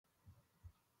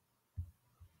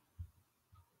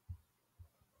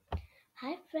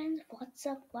Hi friends, what's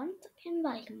up? Once again,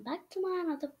 welcome back to my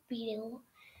another video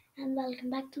and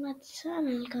welcome back to my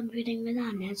channel Computing with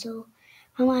Anya.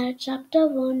 हमारा chapter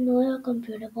 1 know your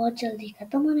computer बहुत जल्दी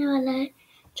खत्म होने वाला है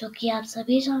जो कि आप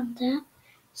सभी जानते हैं।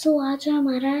 आज है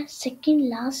हमारा सेकंड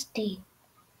लास्ट डे,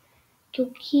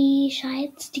 क्योंकि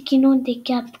शायद स्टिकी नोट देख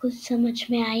के आपको समझ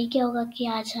में आ ही गया होगा कि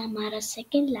आज है हमारा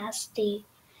second last day,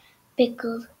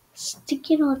 because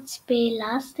sticky notes पे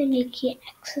लास्ट दिन लिखी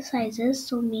एक्सरसाइजेस,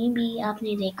 सो मे बी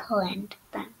आपने देखा हो and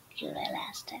then you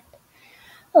realised it.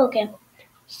 Okay,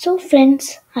 so friends,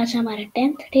 आज हमारा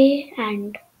 10th डे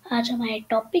एंड आज हमारे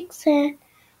टॉपिक्स हैं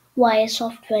why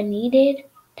software needed,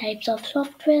 types of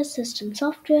software, system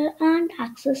software and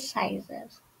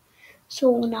exercises.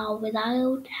 So now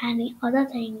without any other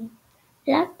thing,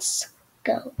 let's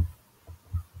go.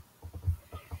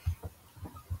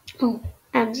 Oh,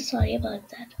 I'm so sorry about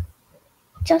that.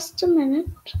 Just a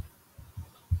minute.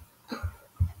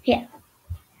 Yeah.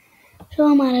 तो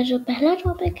हमारा जो पहला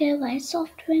topic है Y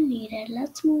software needed,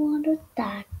 let's move on to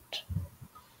that.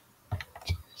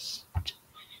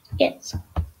 Yes,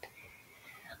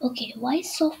 okay, why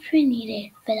software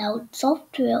needed? Without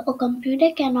software a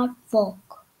computer cannot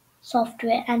work.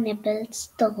 Software enables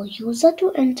the user to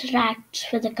interact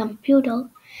with the computer,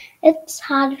 its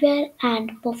hardware,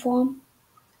 and perform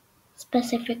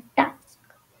specific tasks.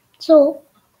 So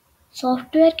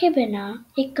software के बिना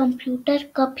एक computer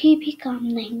कभी भी काम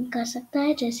नहीं कर सकता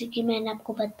है, जैसे कि मैंने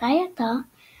आपको बताया था।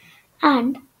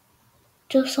 एंड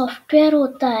जो सॉफ्टवेयर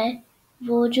होता है,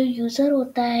 वो जो यूज़र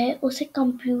होता है उसे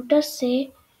कंप्यूटर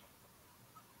से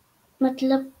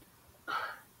मतलब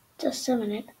जस्ट अ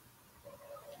मिनट,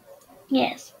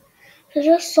 यस, तो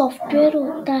जो सॉफ्टवेयर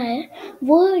होता है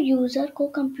वो यूज़र को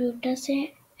कंप्यूटर से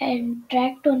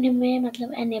इंटरेक्ट होने में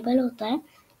मतलब एनेबल होता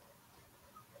है।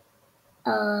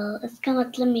 इसका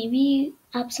मतलब मे बी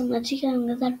आप समझ ही गए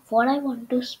होंगे that what I want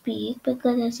to speak,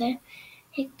 because ऐसे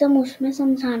एकदम उसमें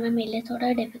समझाना मेरे लिए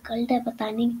थोड़ा डिफिकल्ट है, पता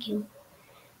नहीं क्यों।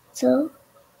 सो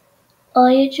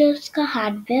और ये जो इसका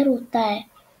हार्डवेयर होता है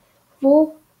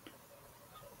वो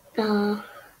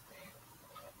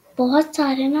बहुत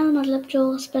सारे ना मतलब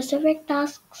जो स्पेसिफिक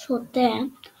टास्क होते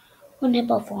हैं उन्हें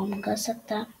परफॉर्म कर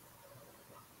सकता है।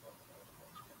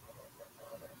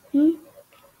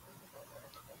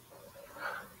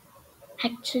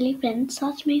 एक्चुअली फ्रेंड्स,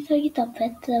 सच में थोड़ी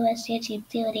तबीयत वैसे अजीब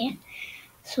सी हो रही है,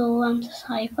 सो I am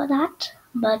sorry for that,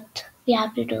 but we have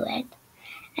to do it.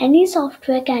 Any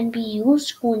software can be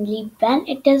used only when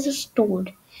it is stored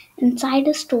inside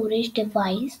a storage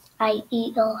device, i.e.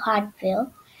 a hardware.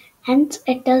 Hence,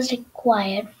 it is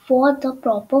required for the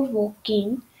proper working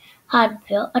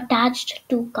hardware attached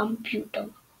to computer.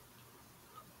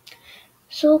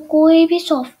 So, कोई भी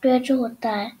software जो होता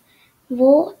है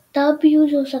वो तब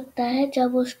use हो सकता है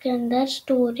जब उसके अंदर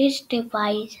स्टोरेज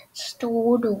डिवाइस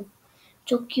स्टोर्ड हो,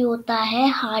 जो कि होता है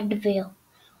हार्डवेयर,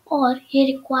 और ये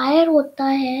रिक्वायर होता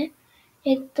है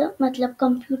एकदम मतलब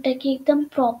कंप्यूटर की एकदम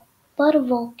प्रॉपर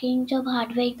वर्किंग, जब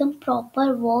हार्डवेयर एकदम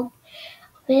प्रॉपर वर्क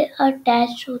पे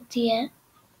अटैच होती है।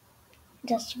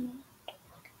 जस्ट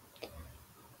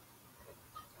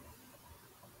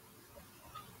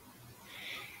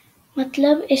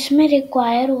मतलब इसमें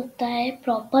रिक्वायर होता है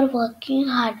प्रॉपर वर्किंग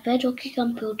हार्डवेयर जो कि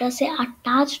कंप्यूटर से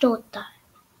अटैच्ड होता है,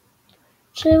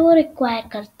 सो वो रिक्वायर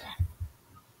करता है।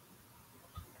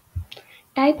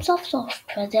 Types of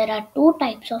software, there are two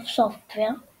types of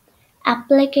software,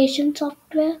 application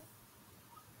software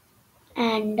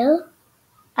and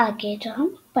आगे जो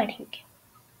हम पढ़ेंगे।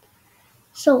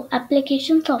 सो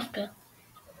application software,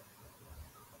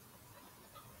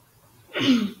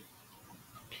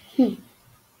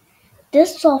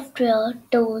 this software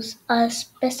does a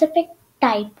specific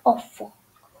type of work.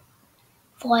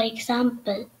 For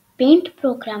example, paint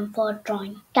program for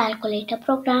drawing, calculator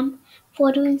program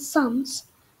for doing sums,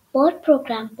 word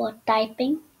program for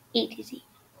typing, etc.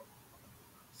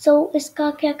 So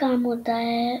इसका क्या काम होता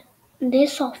है?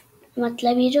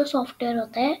 मतलब ये जो सॉफ्टवेयर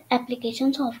होता है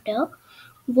एप्लीकेशन सॉफ्टवेयर,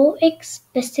 वो एक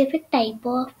स्पेसिफिक टाइप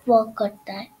ऑफ वर्क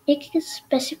करता है, एक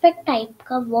स्पेसिफिक टाइप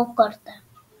का वर्क करता है,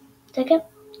 ठीक है।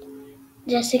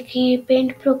 जैसे कि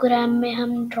पेंट प्रोग्राम में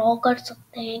हम ड्रॉ कर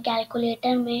सकते हैं, कैलकुलेटर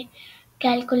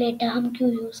हम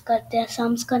क्यों यूज़ करते हैं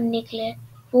सम्स करने के लिए,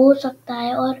 वो हो सकता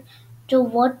है। और जो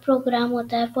वर्ड प्रोग्राम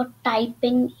होता है फॉर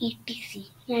टाइपिंग ईटीसी,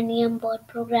 यानी हम वर्ड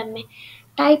प्रोग्राम में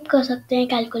टाइप कर सकते हैं,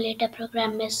 कैलकुलेटर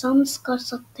प्रोग्राम में सम्स कर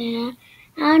सकते हैं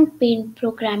एंड पेंट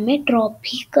प्रोग्राम में ड्रॉ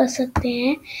भी कर सकते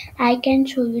हैं। I can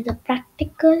show you the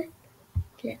practical,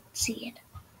 let's see it.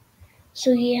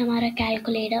 सो ये हमारा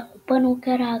कैलकुलेटर ओपन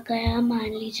होकर आ गया।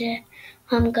 मान लीजिए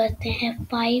हम करते हैं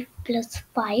 5 +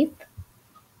 5,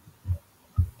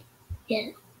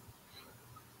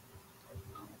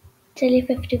 चलिए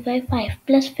 55 5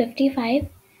 प्लस 55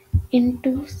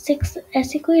 इंटू 6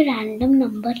 ऐसे कोई रैंडम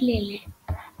नंबर ले लें.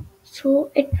 So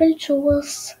it will show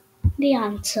us the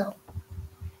answer.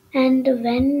 And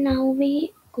when now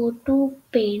we go to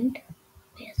paint,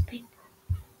 yes, paint,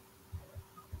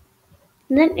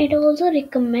 then it also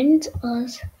recommends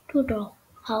us to draw.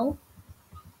 How?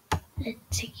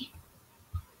 Let's see.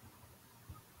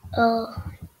 Uh,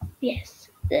 yes,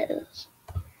 this.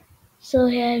 So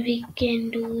here we can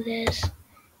do this.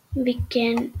 We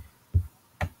can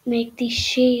make the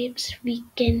shapes. We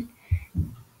can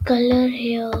color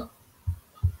here.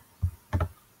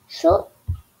 So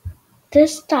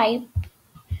this type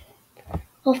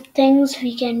of things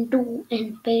we can do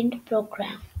in Paint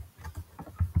program.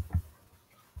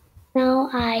 Now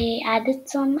I added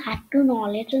some active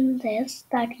knowledge in this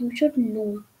that you should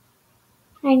know,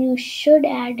 and you should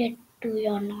add it to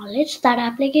your knowledge that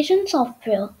application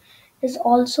software is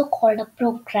also called a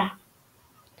program,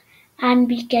 and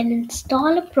we can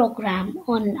install a program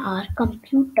on our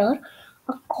computer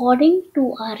according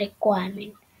to our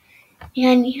requirement.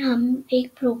 यानी हम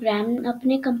एक programme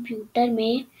अपने computer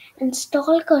में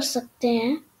install कर सकते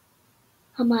हैं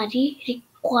हमारी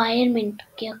requirement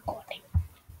के according.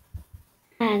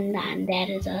 And then there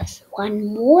is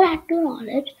one more active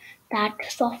knowledge that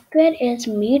software is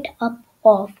made up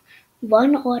of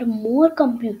one or more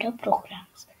computer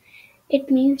programs.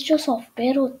 It means जो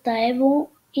सॉफ्टवेयर होता है वो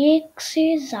एक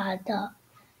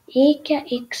या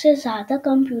एक से ज़्यादा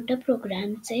कंप्यूटर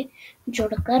प्रोग्राम से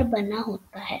जुड़कर बना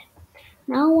होता है.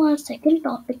 Now our second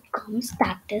topic comes,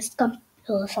 that is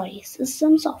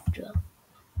system software.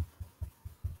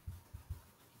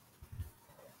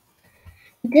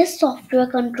 This software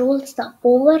controls the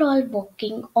overall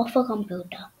working of a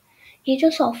computer. ये जो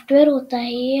सॉफ्टवेयर होता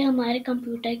है ये हमारे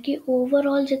कंप्यूटर की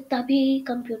ओवरऑल जितना भी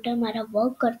कंप्यूटर हमारा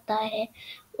वर्क करता है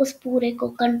उस पूरे को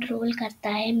कंट्रोल करता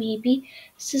है. मे बी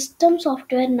सिस्टम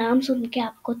सॉफ्टवेयर नाम सुन के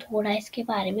आपको थोड़ा इसके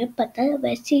बारे में पता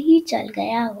वैसे ही चल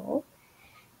गया हो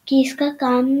कि इसका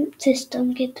काम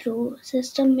सिस्टम के थ्रू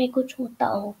सिस्टम में कुछ होता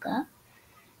होगा.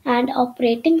 And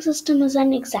operating system is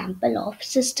an example of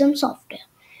system software.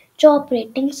 जो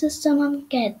ऑपरेटिंग सिस्टम हम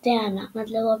कहते हैं ना,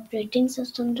 मतलब ऑपरेटिंग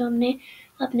सिस्टम जो हमने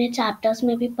अपने चैप्टर्स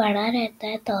में भी पढ़ा रहता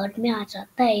है, थर्ड में आ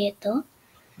जाता है ये तो.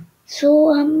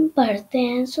 सो हम पढ़ते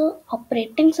हैं. सो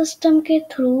ऑपरेटिंग सिस्टम के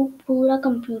थ्रू पूरा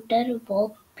कंप्यूटर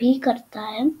वर्क भी करता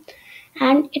है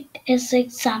and it is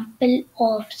example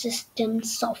of system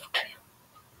software.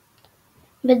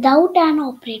 Without an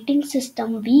operating system,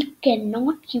 we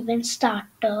cannot even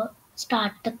start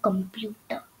the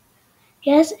computer.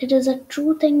 Yes, it is a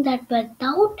true thing that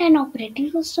without an operating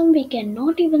system, we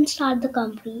cannot even start the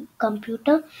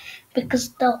computer because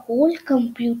the whole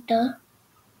computer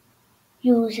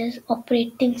uses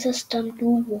operating system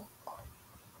to work.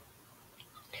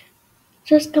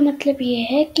 So इसका मतलब ये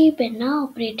है कि बिना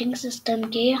operating system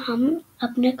के हम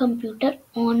अपने computer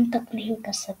on तक नहीं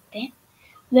कर सकते.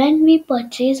 When we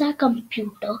purchase a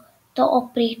computer, the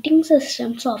operating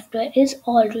system software is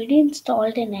already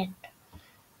installed in it.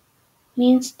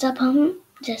 Means जब हम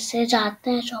जैसे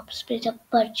जाते हैं शॉप्स पे, जब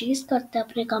परचेज करते हैं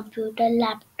अपने कंप्यूटर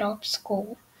लैपटॉप्स को,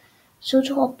 सो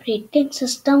जो ऑपरेटिंग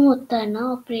सिस्टम होता है ना,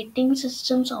 ऑपरेटिंग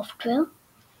सिस्टम सॉफ्टवेयर,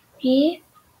 ये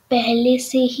पहले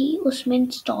से ही उसमें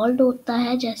इंस्टॉल्ड होता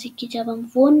है. जैसे कि जब हम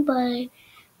फ़ोन पर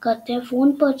करते हैं,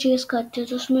 फ़ोन परचेज करते हैं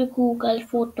तो उसमें Google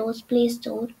photos, play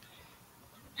store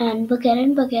and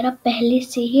वगैरह पहले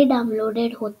से ही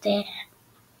डाउनलोडेड होते हैं.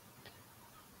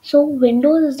 सो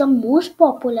Windows is the most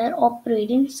popular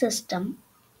operating system.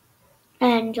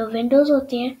 And जो विंडोज़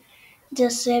होती हैं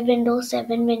जैसे विंडोज़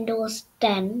 7, विंडोज़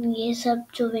 10, ये सब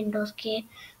जो विंडोज़ के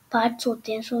पार्ट्स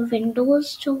होते हैं. सो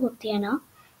विंडोज़ जो होती है ना,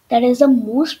 that is the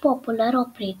most popular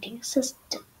operating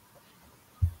system.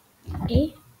 Okay,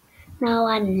 now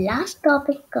our last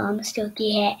topic comes जो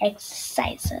कि है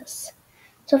एक्सरसाइजेस.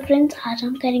 सो फ्रेंड्स, आज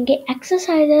हम करेंगे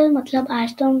एक्सरसाइजेस. मतलब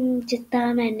आज तो हम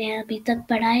जितना मैंने अभी तक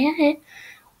पढ़ाया है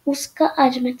उसका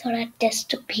आज मैं थोड़ा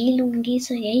टेस्ट भी लूँगी.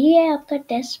 सो यही है आपका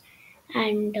test.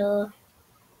 And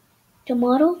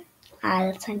tomorrow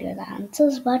I'll send you the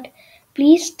answers, but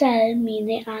please tell me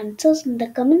the answers in the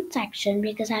comment section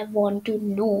because I want to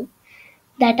know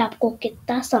that आपको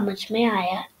कितना समझ में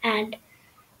आया. And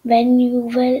when you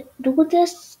will do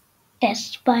this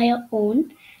test by your own,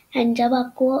 and जब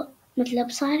आपको मतलब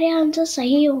सारे answer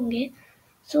सही होंगे,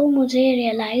 सो मुझे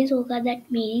रियलाइज़ होगा दैट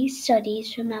मेरी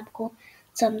स्टडीज़ जो मैं आपको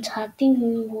समझाती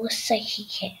हूँ वो सही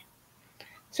है.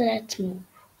 So let's move.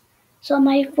 So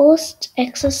my first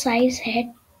exercise है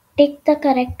tick the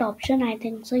correct option. I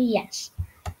think so yes,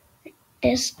 it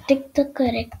is tick the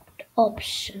correct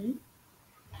option.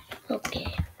 Okay,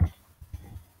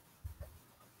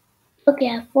 Okay,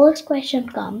 our first question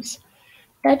comes.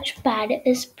 Touchpad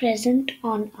is present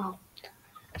on Earth.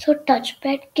 So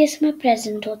touchpad किस में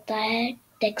present होता है?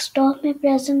 Desktop में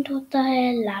present होता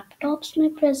है, laptops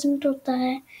में present होता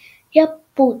है, या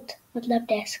बोथ, मतलब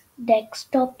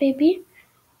डेस्कटॉप पे भी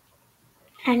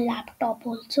and laptop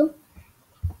also.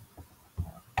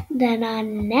 Then our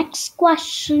next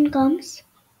question comes.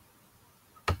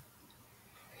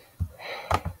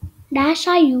 Dash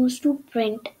are used to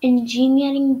print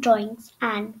engineering drawings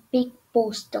and big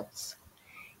posters.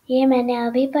 ये मैंने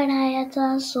अभी पढ़ाया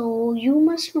था, so you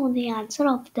must know the answer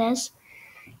of this.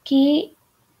 कि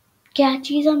क्या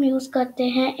चीज़ हम यूज़ करते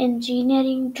हैं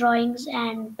engineering drawings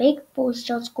and big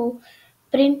posters को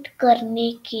प्रिंट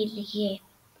करने के लिए.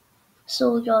 So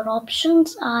your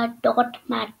options R dot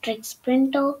matrix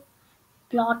printer,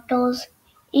 plotters,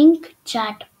 ink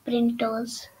jet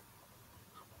printers.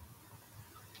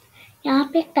 यहाँ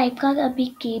पे एक टाइप का अभी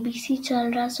केबीसी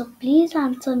चल रहा है, so please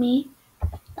answer me.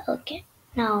 Okay,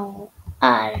 now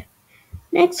are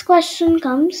next question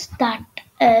comes, that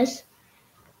is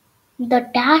the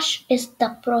dash is the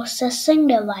processing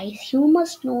device. You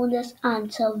must know this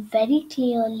answer very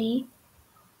clearly.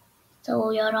 So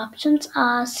your options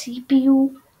are CPU,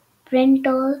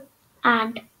 printer,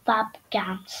 and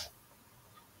webcams.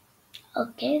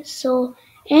 Okay, so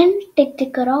take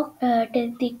the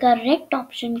correct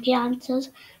option के answers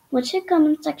मुझे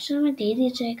comment section में दे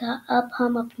दीजिएगा. अब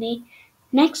हम अपने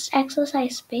next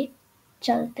exercise पे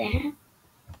चलते हैं.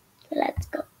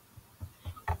 Let's go.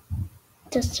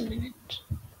 Just a minute.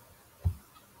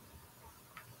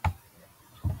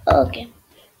 Okay.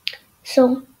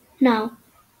 So now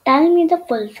tell me the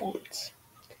full forms.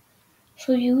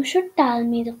 So you should tell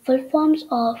me the full forms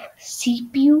of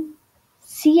CPU,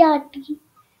 CRT,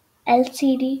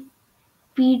 LCD,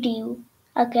 PDU.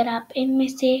 अगर आप इनमें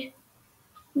से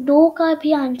दो का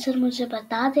भी आंसर मुझे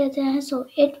बता देते हैं, so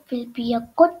it will be a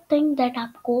good thing that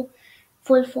आपको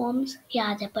full forms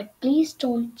याद है, but please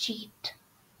don't cheat.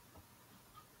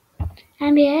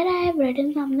 And here I have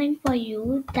written something for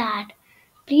you that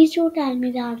please do tell me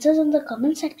the answers in the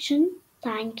comment section.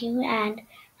 Thank you, and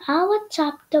our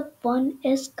chapter 1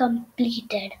 is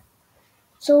completed.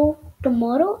 So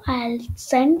tomorrow I'll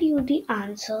send you the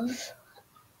answers,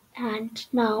 and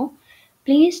now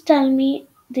please tell me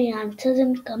the answers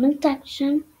in the comment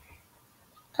section.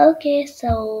 Okay,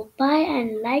 so bye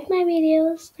and like my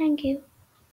videos. Thank you.